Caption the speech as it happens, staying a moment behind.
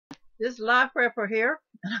This is Life Prepper here,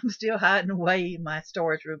 and I'm still hiding away in my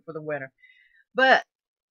storage room for the winter. But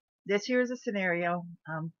this here is a scenario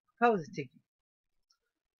I'm proposing to you.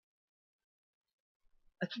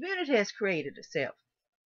 A community has created itself,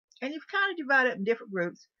 and you've kind of divided up in different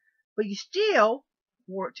groups, but you still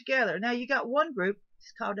work together. Now you got one group,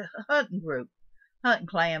 it's called a hunting group, hunting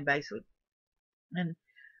clan basically, and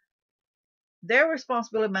their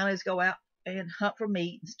responsibility mainly is to go out and hunt for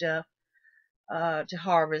meat and stuff, to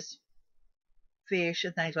harvest fish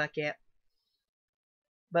and things like that.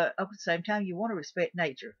 But at the same time, you want to respect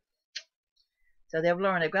nature. So they've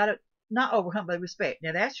learned they've got to not overhunt, but respect.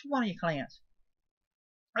 Now that's one of your clans.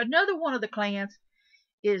 Another one of the clans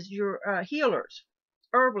is your healers,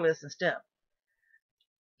 herbalists and stuff.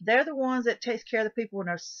 They're the ones that takes care of the people when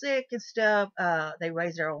they're sick and stuff. They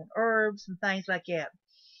raise their own herbs and things like that.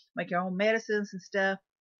 Make your own medicines and stuff.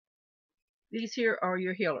 These here are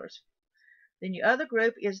your healers. Then your other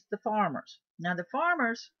group is the farmers. Now the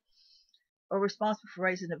farmers are responsible for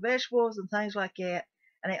raising the vegetables and things like that.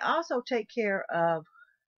 And they also take care of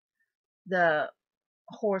the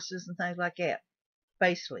horses and things like that,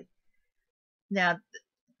 basically. Now,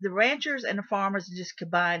 the ranchers and the farmers just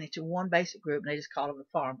combine into one basic group, and they just call them the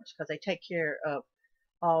farmers because they take care of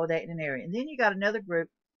all that in an area. And then you got another group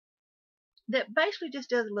that basically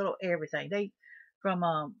just does a little everything. They, from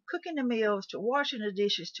cooking the meals to washing the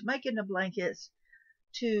dishes to making the blankets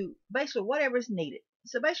to basically whatever is needed.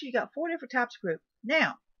 So basically, you got 4 different types of group.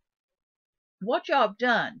 Now, what y'all have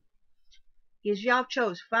done is y'all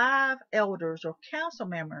chose 5 elders or council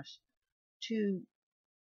members to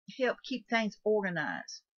help keep things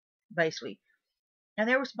organized, basically. And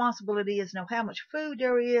their responsibility is to know how much food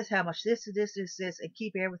there is, how much this, and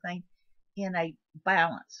keep everything in a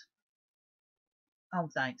balance on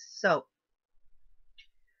things. So,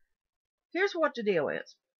 here's what the deal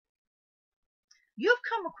is. You've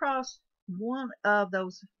come across one of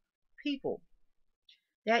those people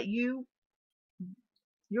that your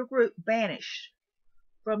group banished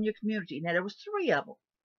from your community. Now, there was 3 of them.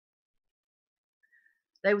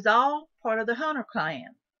 They was all part of the hunter clan.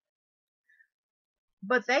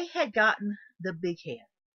 But they had gotten the big head.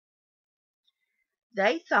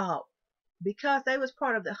 They thought because they was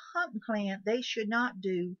part of the hunting clan, they should not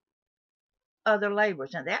do other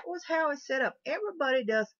labors. Now that was how it's set up. Everybody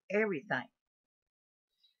does everything.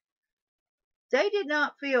 They did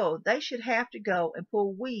not feel they should have to go and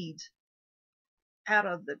pull weeds out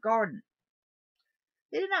of the garden.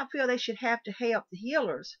 They did not feel they should have to help the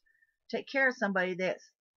healers take care of somebody that's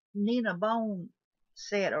needing a bone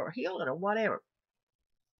set or heal it or whatever.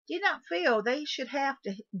 Did not feel they should have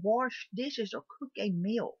to wash dishes or cook a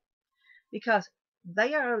meal because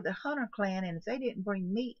they are the hunter clan, and if they didn't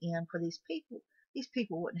bring meat in for these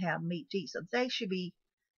people wouldn't have meat to eat. So they should be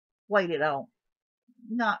waited on,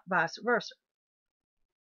 not vice versa.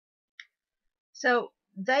 So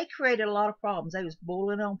they created a lot of problems. They was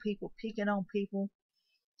bullying on people, picking on people.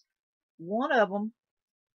 One of them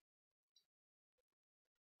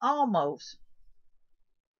almost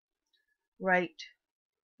raped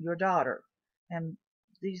your daughter, and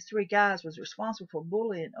these 3 guys was responsible for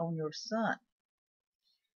bullying on your son,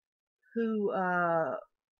 who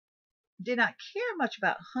did not care much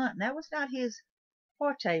about hunting. That was not his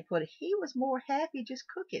forte, but he was more happy just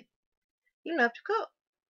cooking. He loved to cook,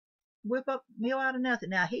 whip up a meal out of nothing.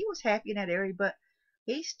 Now he was happy in that area, but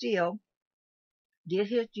he still did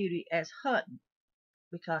his duty as hunting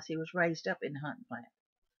because he was raised up in the hunting clan.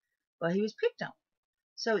 But he was picked on.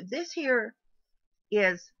 So this here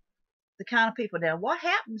is the kind of people. Now what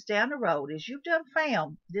happens down the road is you've done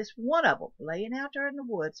found this one of them laying out there in the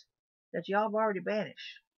woods that y'all have already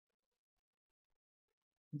banished.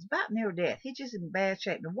 He's about near death. He's just in bad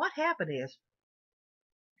shape. And what happened is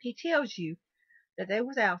he tells you that they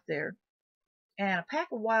was out there and a pack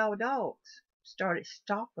of wild dogs started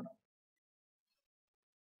stalking them.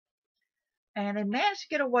 And they managed to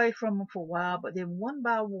get away from them for a while, but then one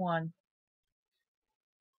by one,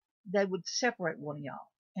 they would separate one of y'all.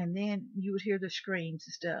 And then you would hear the screams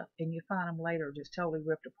and stuff, and you find them later just totally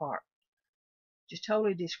ripped apart. Just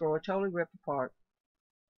totally destroyed, totally ripped apart,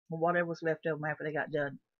 or whatever was left of them after they got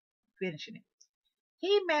done finishing it.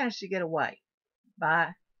 He managed to get away by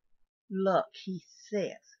luck, he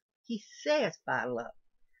says. He says by luck.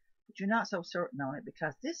 But you're not so certain on it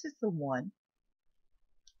because this is the one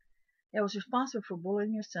that was responsible for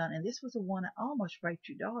bullying your son, and this was the one that almost raped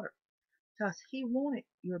your daughter because he wanted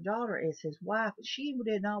your daughter as his wife, but she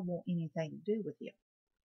did not want anything to do with him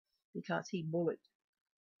because he bullied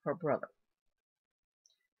her brother.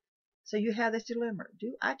 So you have this dilemma.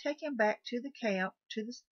 Do I take him back to the camp, to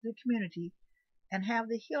the community, and have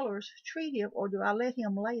the healers treat him, or do I let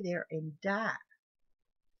him lay there and die?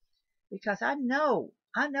 Because I know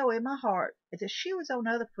in my heart, if the shoe was on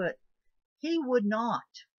the other foot, he would not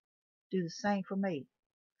do the same for me.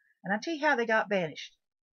 And I tell you how they got banished.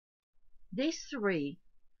 These three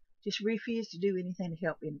just refused to do anything to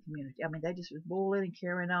help in the community. I mean, they just was bullying and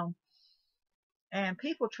carrying on. And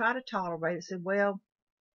people try to tolerate it, said, well,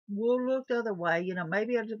 we'll look the other way,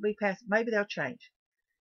 maybe it'll be past, maybe they'll change.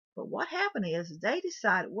 But what happened is they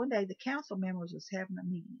decided one day the council members was having a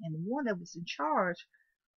meeting, and the one that was in charge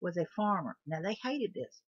was a farmer. Now they hated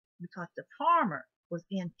this because the farmer was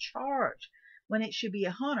in charge when it should be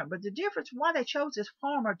a hunter. But the difference why they chose this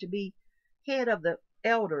farmer to be head of the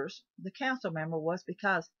elders, the council member, was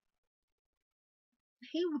because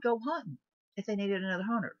he would go hunting if they needed another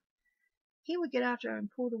hunter. He would get out there and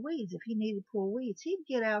pull the weeds if he needed to pull weeds. He'd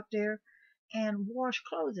get out there and wash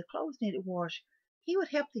clothes if clothes needed wash. He would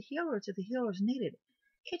help the healers if the healers needed it.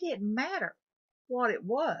 It didn't matter what it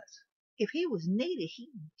was. If he was needed, he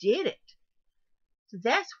did it. So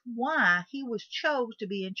that's why he was chose to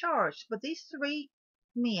be in charge. But these three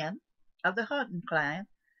men of the hunting clan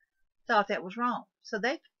thought that was wrong. So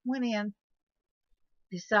they went in,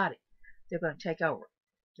 decided they're going to take over.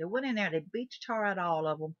 They went in there, they beat the tar out of all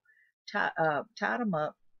of them, tied them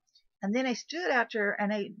up, and then they stood out there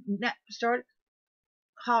and they started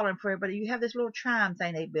hollering for everybody. You have this little chime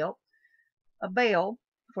thing they built, a bell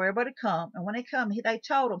for everybody to come, and when they come, they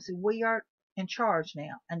told them, "See, we are in charge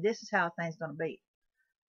now, and this is how things going to be.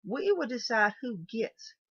 We will decide who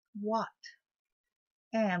gets what,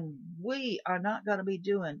 and we are not going to be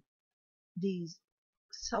doing these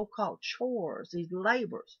so-called chores, these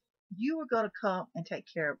labors. You are going to come and take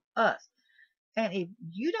care of us. And if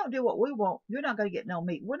you don't do what we want, you're not going to get no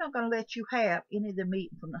meat. We're not going to let you have any of the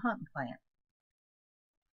meat from the hunting clan."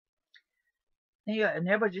 And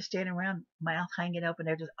everybody just standing around, mouth hanging open.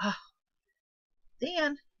 They're just, oh.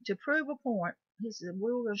 Then, to prove a point, he said,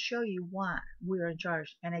 "We were going to show you why we're in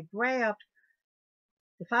charge." And they grabbed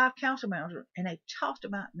the 5 council members and they tossed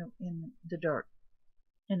them out in the dirt,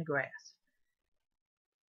 in the grass.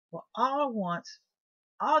 Well, all at once,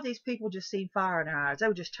 all these people just seen fire in their eyes. They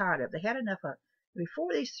were just tired of it. They had enough of it.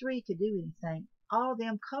 Before these three could do anything, all of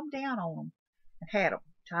them come down on them and had them,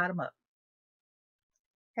 tied them up,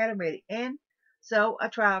 had them ready. And so a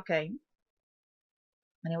trial came,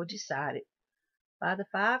 and it was decided by the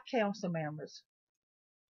 5 council members,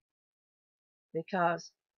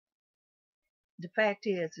 because the fact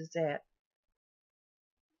is that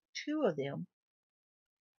 2 of them,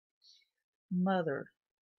 mother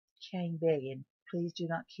came begging, "Please do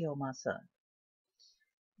not kill my son.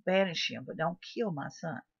 Banish him, but don't kill my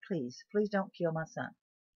son. Please, please don't kill my son.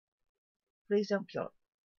 Please don't kill him."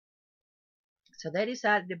 So they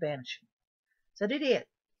decided to banish him. So they did.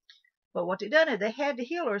 But what they done is they had the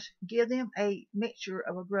healers give them a mixture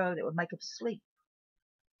of a drug that would make them sleep.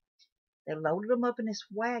 They loaded them up in this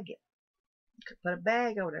wagon, put a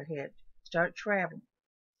bag over their head, started traveling.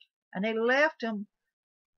 And they left them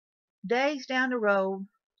days down the road,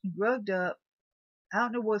 drugged up, out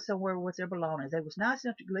in the woods somewhere with their belongings. They was nice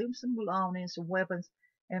enough to leave them some belongings, some weapons,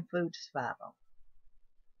 and food to survive on.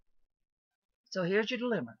 So here's your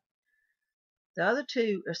dilemma. The other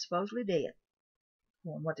 2 are supposedly dead,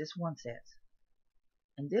 from what this one says.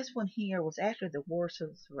 And this one here was actually the worst of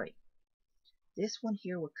the 3. This one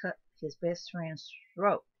here would cut his best friend's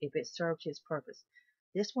throat if it served his purpose.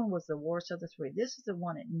 This one was the worst of the 3. This is the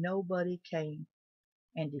one that nobody came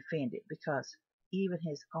and defended, because even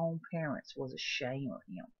his own parents was ashamed of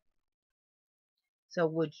him. So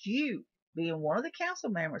would you, being one of the council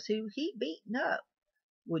members who he beaten up,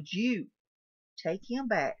 would you take him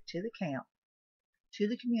back to the camp, to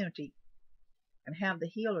the community, and have the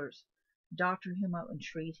healers doctor him up and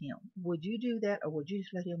treat him? Would you do that, or would you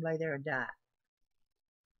just let him lay there and die?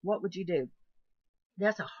 What would you do?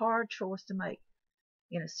 That's a hard choice to make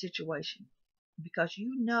in a situation, because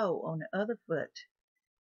you know on the other foot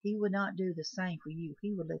he would not do the same for you.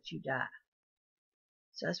 He would let you die.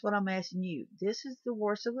 So that's what I'm asking you. This is the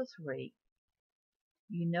worst of the 3.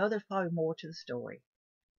 You know there's probably more to the story,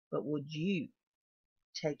 but would you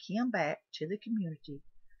take him back to the community,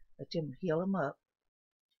 let them heal him up,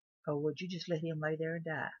 or would you just let him lay there and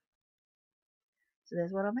die? So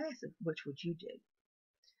that's what I'm asking. Which would you do?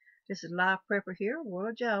 This is Live Prepper here,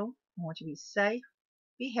 Willa Joe. I want you to be safe,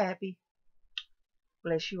 be happy.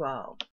 Bless you all.